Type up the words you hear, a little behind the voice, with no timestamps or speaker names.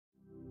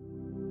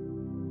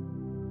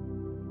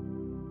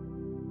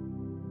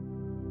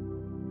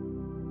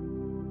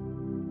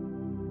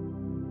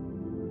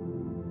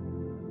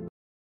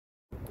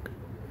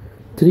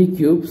three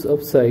cubes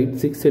of side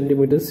 6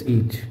 centimeters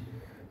each.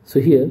 So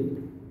here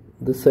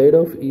the side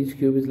of each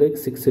cube is like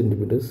 6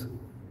 centimeters,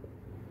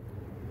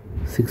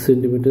 6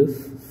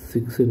 centimeters,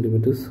 6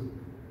 centimeters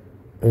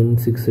and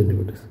 6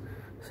 centimeters.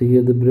 So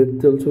here the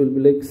breadth also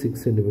will be like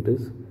 6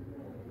 centimeters,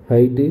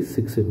 height is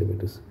 6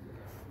 centimeters.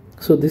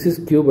 So this is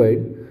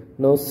cuboid.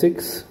 Now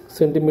 6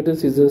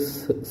 centimeters is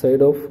the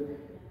side of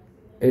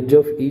edge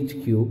of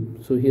each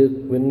cube. So here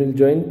when we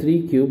join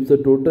three cubes, the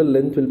total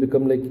length will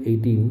become like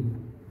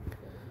 18.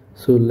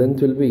 So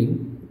length will be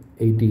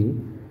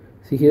 18.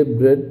 See here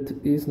breadth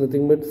is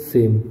nothing but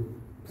same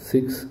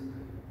 6.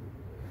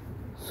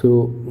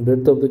 So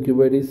breadth of the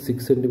cuboid is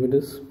 6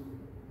 centimeters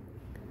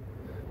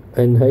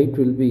and height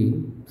will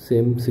be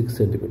same 6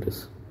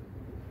 centimeters.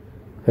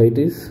 Height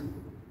is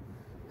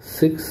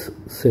 6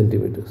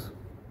 centimeters.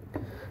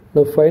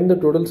 Now find the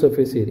total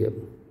surface area.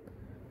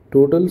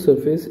 Total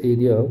surface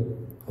area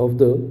of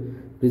the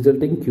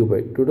resulting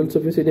cuboid. Total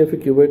surface area of a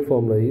cuboid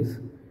formula is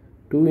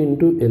 2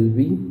 into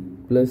LB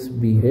plus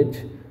BH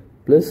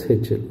plus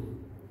HL.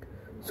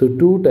 So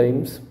 2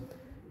 times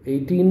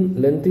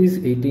 18, length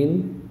is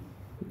 18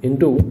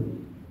 into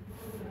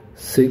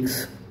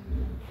 6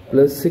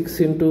 plus 6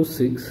 into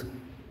 6,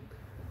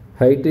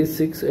 height is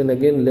 6 and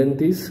again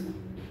length is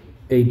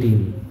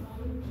 18.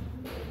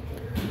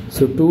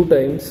 So 2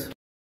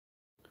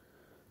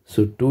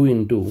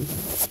 into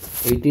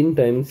 18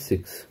 times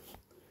 6,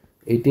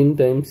 18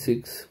 times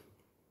 6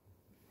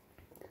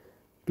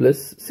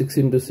 plus 6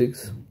 into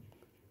 6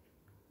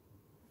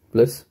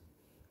 plus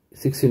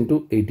 6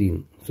 into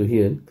 18. So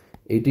here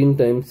 18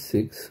 times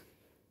 6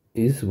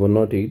 is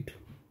 108,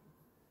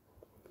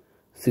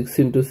 6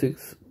 into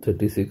 6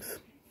 36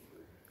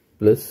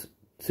 plus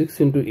 6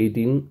 into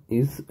 18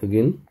 is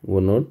again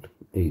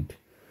 108.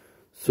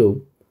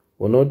 So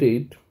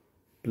 108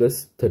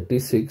 plus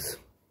 36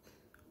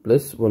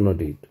 plus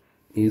 108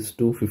 is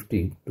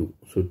 252.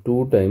 So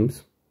 2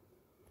 times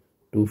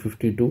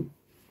 252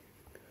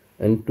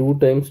 and 2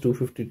 times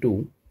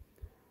 252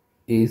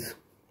 is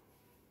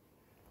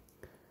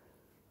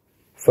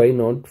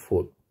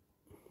 504.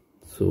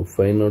 So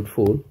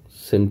 504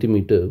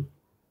 centimeter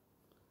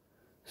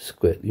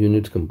square,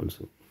 units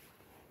compulsory.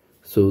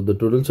 So the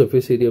total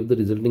surface area of the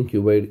resulting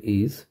cuboid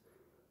is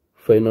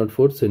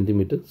 504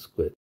 centimeter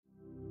square.